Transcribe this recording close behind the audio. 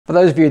For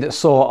those of you that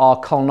saw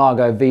our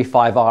Colnago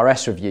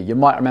V5Rs review, you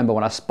might remember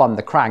when I spun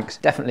the cranks,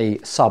 definitely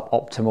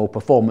suboptimal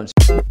performance.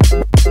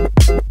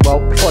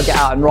 Well, before I get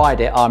out and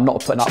ride it, I'm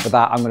not putting up with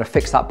that. I'm going to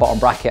fix that bottom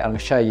bracket and I'm going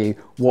to show you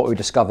what we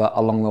discover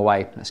along the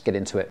way. Let's get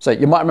into it. So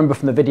you might remember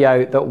from the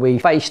video that we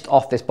faced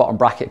off this bottom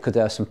bracket because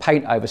there was some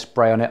paint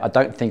overspray on it. I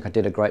don't think I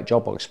did a great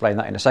job. I'll explain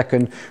that in a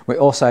second. We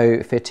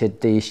also fitted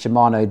the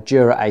Shimano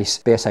Dura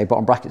Ace BSA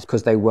bottom brackets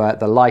because they were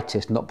the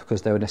lightest, not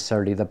because they were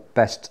necessarily the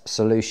best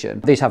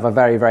solution. These have a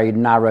very, very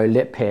narrow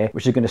lip here,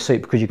 which is going to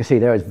suit because you can see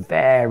there is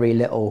very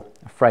little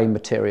frame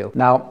material.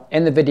 Now,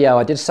 in the video,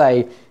 I did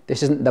say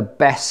this isn't the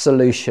best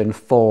solution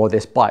for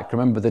this bike.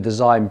 Remember, the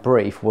design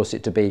brief was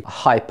it to be a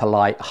hyper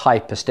light,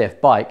 hyper stiff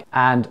bike,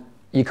 and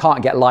you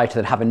can't get lighter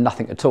than having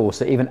nothing at all.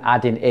 So even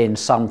adding in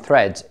some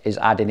threads is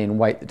adding in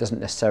weight that doesn't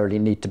necessarily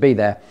need to be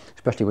there,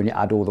 especially when you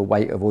add all the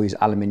weight of all these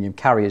aluminium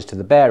carriers to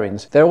the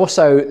bearings.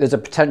 There's a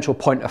potential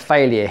point of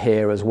failure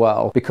here as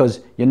well, because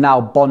you're now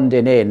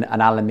bonding in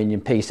an aluminium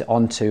piece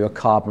onto a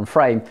carbon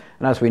frame.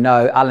 And as we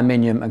know,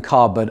 aluminium and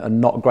carbon are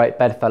not great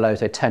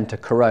bedfellows. They tend to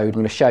corrode. I'm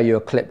going to show you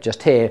a clip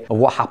just here of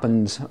what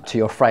happens to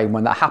your frame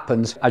when that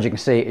happens. As you can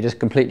see, it just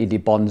completely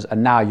debonds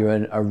and now you're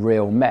in a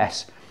real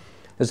mess.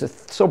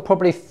 There's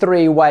probably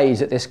three ways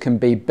that this can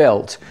be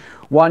built.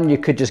 One, you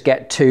could just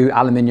get two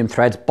aluminium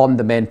threads, bond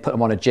them in, put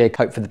them on a jig,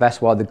 hope for the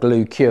best while the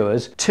glue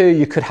cures. Two,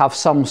 you could have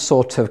some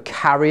sort of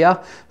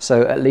carrier,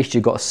 so at least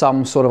you've got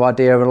some sort of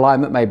idea of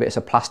alignment. Maybe it's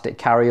a plastic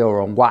carrier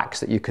or on wax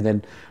that you can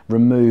then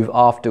remove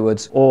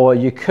afterwards. Or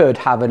you could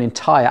have an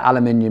entire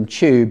aluminium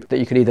tube that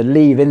you could either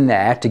leave in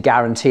there to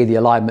guarantee the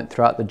alignment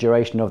throughout the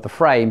duration of the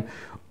frame,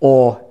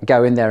 or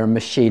go in there and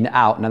machine it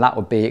out. Now that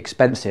would be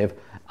expensive.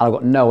 I've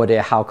got no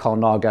idea how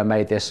Colnago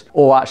made this,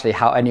 or actually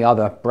how any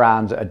other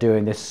brands that are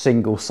doing this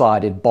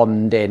single-sided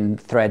bond-in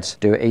threads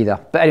do it either.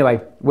 But anyway,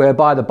 we're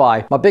by the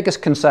by. My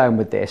biggest concern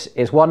with this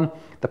is, one,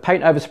 the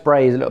paint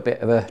overspray is a little bit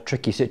of a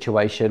tricky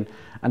situation,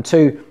 and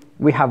two,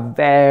 we have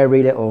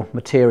very little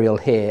material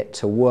here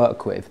to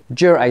work with.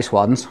 Dura Ace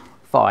ones,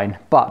 fine,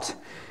 but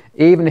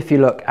even if you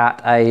look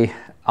at a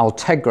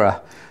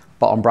Ultegra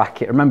bottom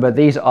bracket, remember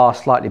these are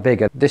slightly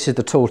bigger. This is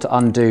the tool to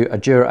undo a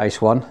Dura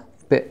Ace one,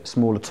 bit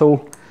smaller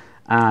tool.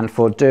 And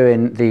for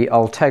doing the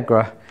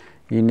Ultegra,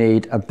 you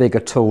need a bigger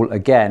tool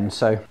again.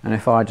 And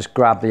if I just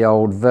grab the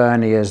old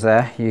verniers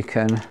there, you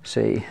can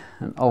see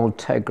an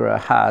Ultegra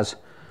has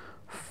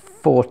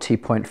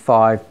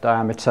 40.5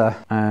 diameter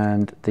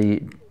and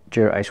the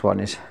Dura Ace one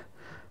is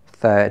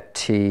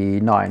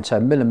 39, so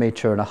 1.5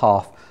 millimeters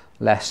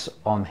less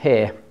on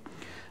here.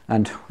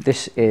 And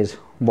this is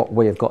what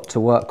we have got to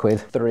work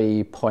with,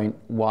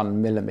 3.1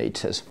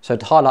 millimeters. So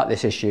to highlight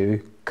this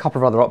issue, a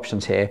couple of other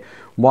options here.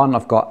 One,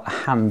 I've got a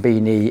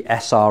Hanbini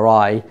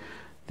SRI.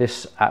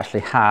 This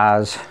actually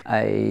has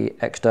a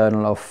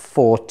external of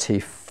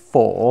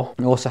 44.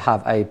 We also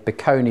have a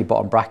Biconi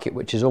bottom bracket,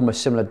 which is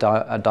almost similar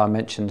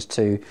dimensions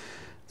to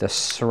the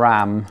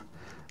SRAM.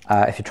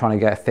 If you're trying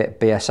to get a fit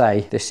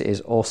BSA, this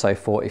is also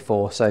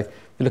 44. So if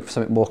you're looking for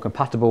something more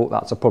compatible,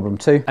 that's a problem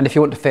too. And if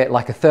you want to fit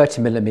like a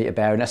 30mm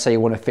bearing, let's say you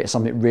want to fit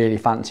something really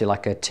fancy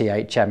like a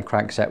THM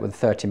crankset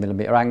with a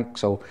 30mm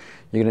axle,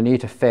 you're going to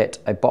need to fit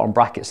a bottom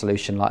bracket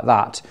solution like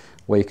that,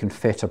 where you can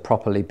fit a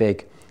properly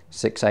big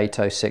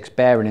 6806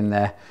 bearing in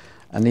there.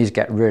 And these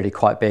get really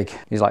quite big.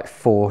 These are like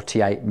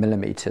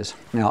 48mm.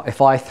 Now,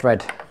 if I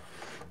thread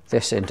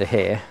this into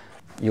here,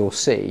 you'll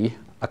see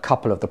a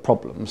couple of the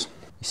problems.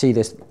 You see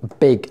this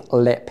big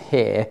lip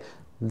here,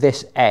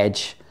 this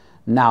edge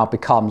now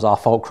becomes our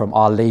fulcrum,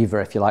 our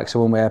lever, if you like.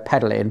 So when we're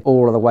pedaling,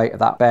 all of the weight of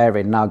that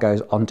bearing now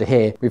goes onto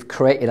here. We've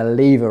created a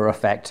lever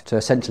effect to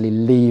essentially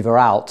lever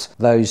out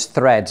those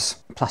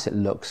threads. Plus it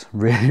looks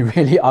really,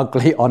 really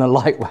ugly on a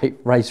lightweight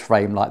race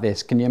frame like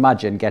this. Can you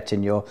imagine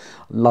getting your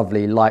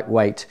lovely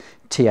lightweight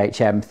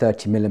THM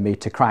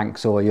 30mm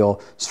cranks or your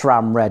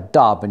SRAM red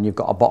dub and you've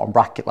got a bottom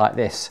bracket like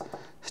this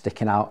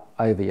sticking out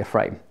over your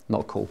frame?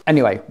 Not cool.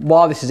 Anyway,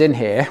 while this is in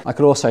here, I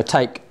could also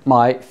take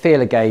my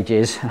feeler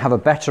gauges and have a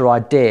better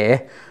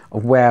idea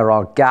of where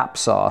our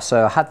gaps are.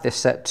 So I had this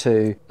set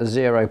to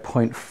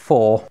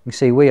 0.4. You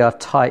see we are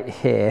tight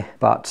here,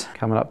 but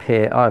coming up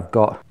here, I've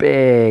got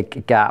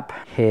big gap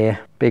here,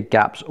 big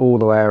gaps all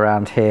the way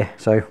around here.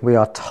 So we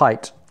are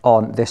tight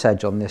on this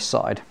edge on this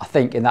side. I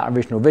think in that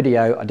original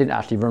video, I didn't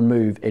actually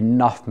remove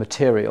enough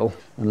material.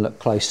 And look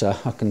closer,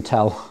 I can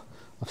tell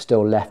I've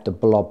still left a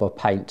blob of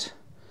paint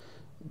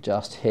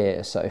just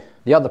here. So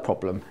the other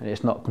problem, and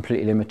it's not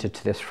completely limited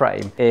to this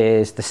frame,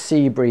 is the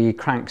Cybrei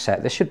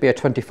crankset. This should be a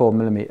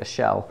 24mm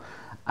shell,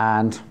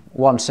 and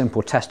one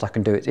simple test I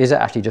can do is it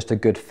actually just a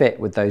good fit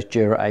with those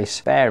Dura Ace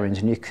bearings,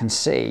 and you can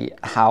see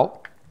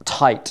how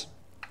tight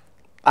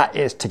that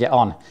is to get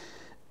on.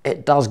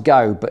 It does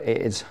go, but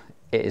it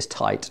is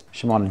tight.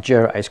 Shimano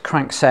Dura Ace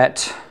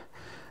crankset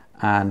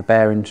and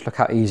bearings, look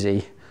how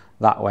easy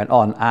that went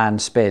on,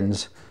 and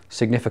spins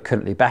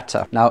significantly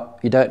better. Now,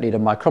 you don't need a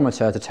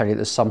micrometer to tell you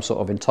there's some sort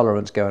of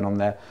intolerance going on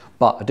there,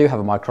 but I do have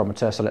a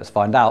micrometer, so let's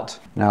find out.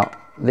 Now,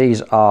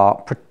 these are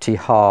pretty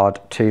hard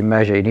to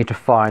measure. You need to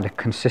find a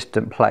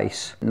consistent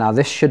place. Now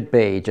this should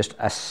be just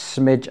a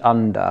smidge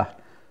under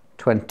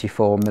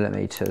 24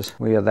 millimeters.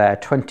 We are there,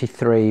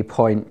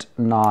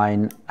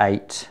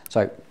 23.98.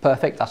 So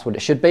perfect, that's what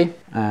it should be.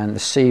 And the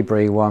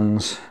Cybrei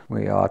ones,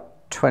 we are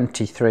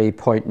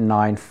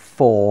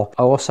 23.94.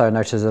 I also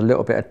noticed a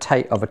little bit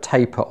of a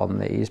taper on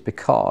these,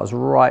 because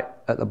right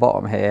at the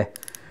bottom here,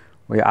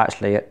 we're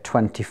actually at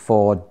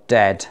 24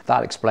 dead.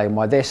 That'll explain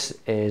why this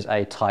is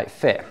a tight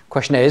fit.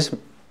 Question is,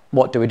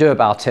 what do we do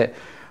about it?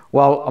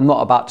 Well, I'm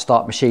not about to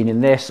start machining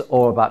this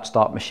or about to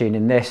start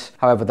machining this.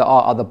 However, there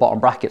are other bottom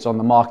brackets on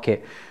the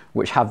market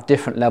which have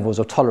different levels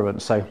of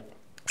tolerance. So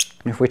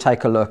if we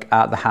take a look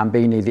at the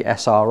Hambini, the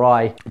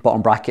SRI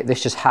bottom bracket,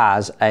 this just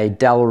has a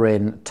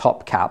Delrin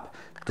top cap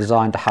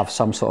designed to have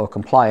some sort of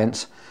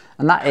compliance.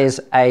 And that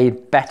is a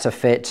better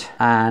fit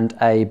and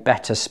a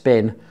better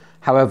spin.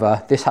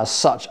 However, this has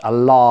such a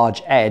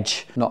large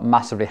edge, not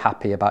massively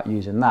happy about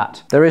using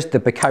that. There is the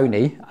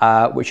Biconi,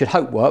 which should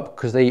hope work,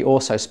 because they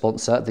also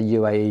sponsor the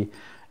UAE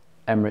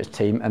Emirates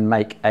team and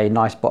make a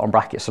nice bottom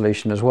bracket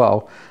solution as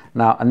well.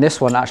 Now, and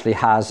this one actually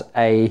has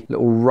a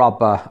little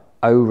rubber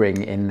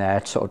O-ring in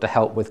there sort of to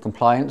help with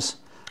compliance.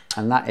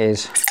 And that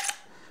is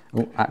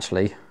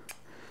actually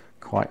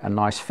quite a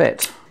nice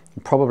fit.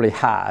 It probably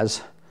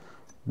has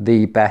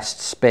the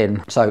best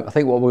spin. So I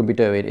think what we'll be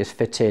doing is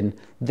fitting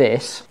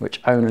this,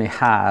 which only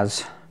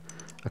has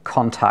a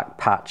contact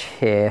patch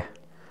here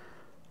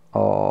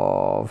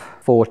of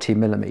 40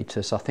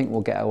 millimeters. So I think we'll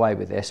get away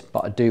with this,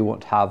 but I do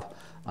want to have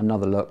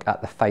another look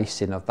at the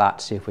facing of that,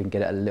 see if we can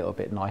get it a little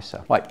bit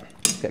nicer. Right,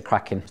 let's get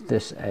cracking.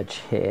 This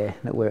edge here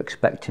that we're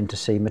expecting to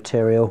see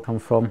material come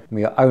from.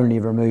 We are only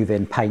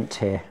removing paint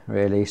here,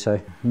 really,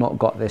 so not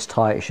got this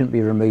tight. It shouldn't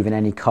be removing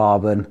any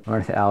carbon or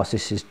anything else.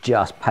 This is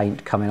just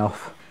paint coming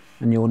off.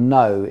 And you'll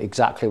know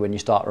exactly when you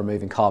start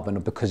removing carbon,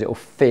 because it will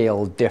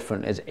feel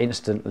different.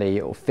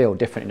 It will feel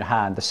different in your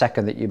hand. The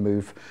second that you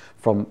move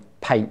from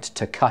paint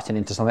to cutting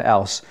into something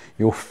else,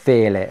 you'll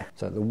feel it.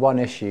 So the one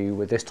issue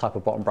with this type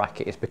of bottom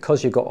bracket is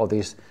because you've got all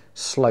these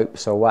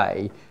slopes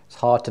away, it's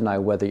hard to know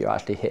whether you're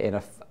actually hitting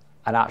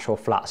an actual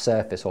flat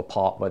surface or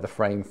part where the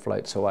frame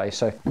floats away.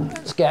 So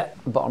let's get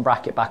the bottom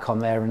bracket back on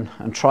there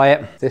and try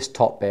it. This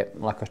top bit,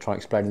 like I was trying to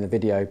explain in the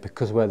video,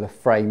 because where the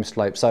frame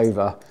slopes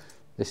over,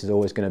 this is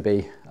always going to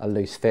be a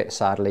loose fit,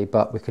 sadly,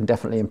 but we can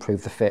definitely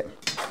improve the fit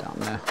down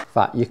there. In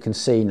fact, you can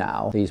see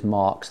now these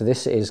marks. So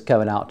this is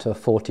going out to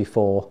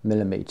 44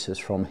 millimeters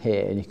from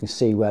here, and you can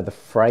see where the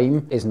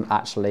frame isn't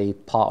actually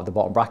part of the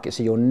bottom bracket.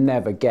 So you'll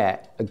never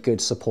get a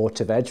good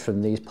supportive edge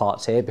from these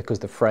parts here, because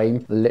the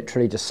frame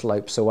literally just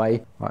slopes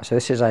away. Right, so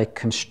this is a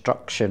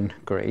construction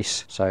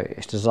grease. So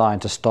it's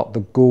designed to stop the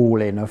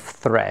galling of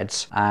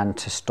threads and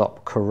to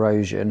stop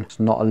corrosion. It's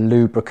not a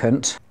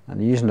lubricant.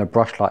 And using a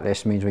brush like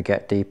this means we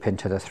get deep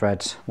into the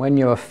threads. When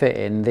you are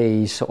fitting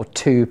these sort of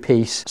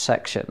two-piece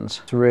sections,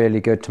 it's really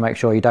good to make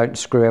sure you don't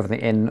screw everything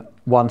in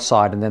one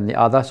side and then the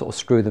other, sort of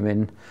screw them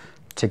in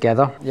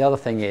together. The other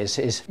thing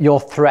is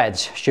your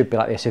threads should be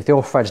like this. If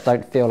your threads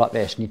don't feel like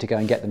this, you need to go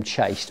and get them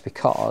chased,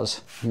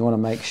 because you want to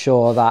make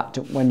sure that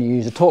when you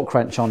use a torque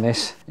wrench on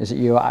this, is that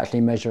you are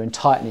actually measuring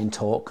tightening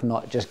torque,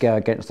 not just go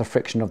against the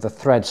friction of the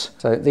threads.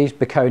 So these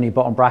Biconi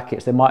bottom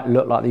brackets, they might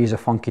look like they use a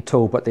funky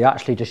tool, but they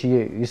actually just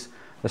use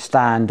the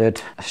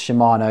standard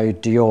Shimano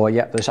Dura.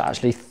 Yep, there's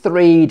actually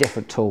 3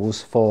 different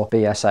tools for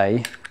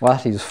BSA. Well,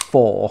 actually there's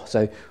 4.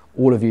 So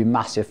all of you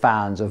massive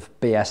fans of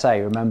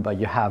BSA, remember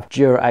you have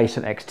Dura Ace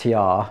and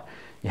XTR,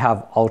 you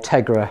have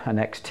Ultegra and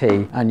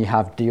XT, and you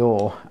have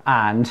Dior,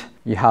 and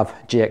you have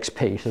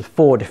GXP. So there's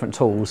 4 different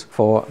tools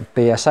for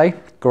BSA.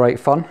 Great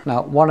fun.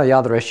 Now, one of the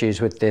other issues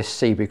with this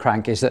Cybrei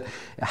crank is that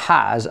it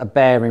has a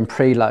bearing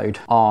preload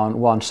on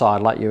one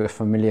side, like you were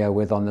familiar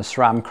with on the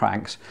SRAM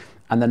cranks,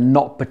 and they're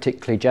not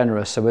particularly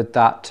generous. So with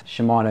that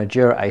Shimano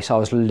Dura Ace, I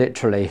was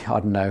literally, I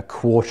don't know,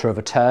 1/4 of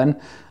a turn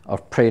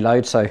of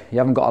preload. So you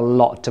haven't got a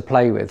lot to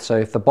play with. So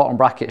if the bottom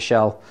bracket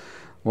shell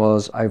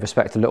was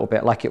overspec'd a little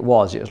bit, like it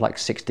was like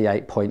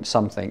 68 point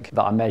something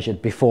that I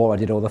measured before I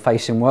did all the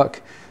facing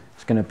work,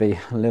 it's going to be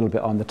a little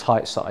bit on the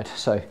tight side.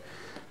 So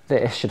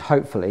this should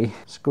hopefully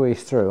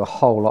squeeze through a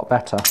whole lot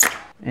better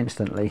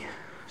instantly.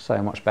 So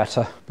much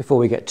better. Before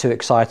we get too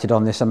excited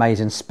on this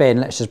amazing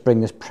spin, let's just bring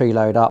this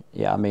preload up.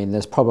 Yeah, I mean,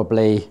 there's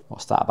probably,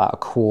 what's that,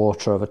 about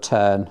 1/4 of a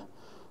turn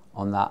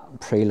on that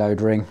preload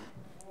ring.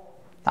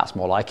 That's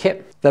more like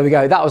it. There we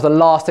go. That was the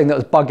last thing that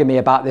was bugging me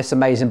about this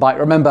amazing bike.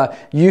 Remember,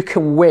 you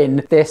can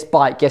win this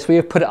bike. Yes, we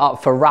have put it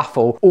up for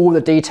raffle. All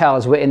the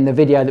details were in the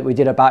video that we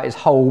did about its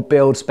whole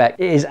build spec.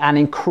 It is an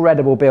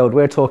incredible build.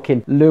 We're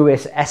talking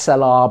Lewis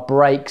SLR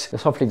brakes.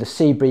 There's obviously the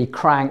Cybrei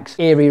cranks,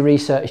 Erie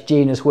Research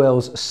Genius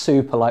wheels,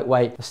 super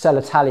lightweight, the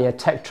Celitalia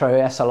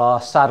Tektro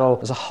SLR saddle.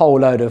 There's a whole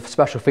load of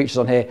special features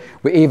on here.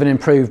 We even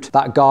improved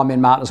that Garmin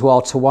mount as well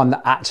to one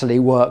that actually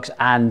works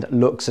and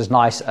looks as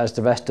nice as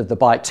the rest of the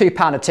bike.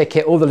 £2 a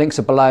ticket. All the links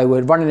are below.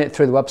 We're running it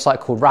through the website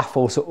called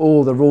Raffle, so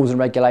all the rules and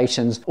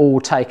regulations all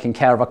taken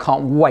care of. I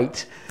can't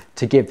wait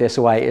to give this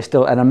away. It's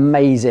still an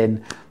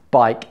amazing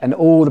bike, and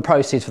all the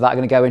proceeds for that are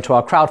going to go into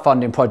our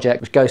crowdfunding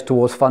project, which goes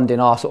towards funding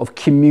our sort of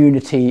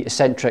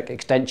community-centric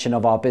extension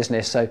of our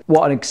business. So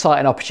what an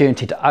exciting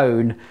opportunity to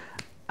own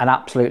an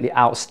absolutely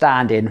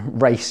outstanding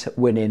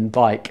race-winning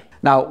bike.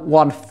 Now,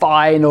 one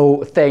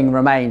final thing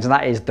remains, and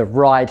that is the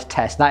ride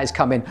test. That is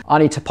coming. I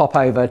need to pop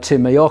over to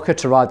Mallorca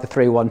to ride the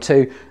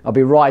 312. I'll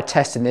be ride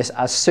testing this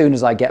as soon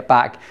as I get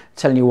back,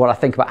 telling you what I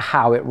think about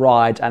how it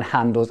rides and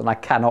handles, and I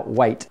cannot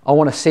wait. I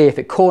want to see if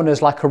it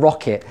corners like a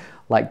rocket,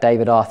 like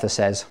David Arthur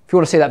says. If you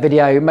want to see that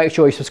video, make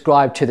sure you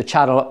subscribe to the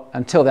channel.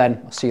 Until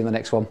then, I'll see you in the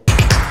next one.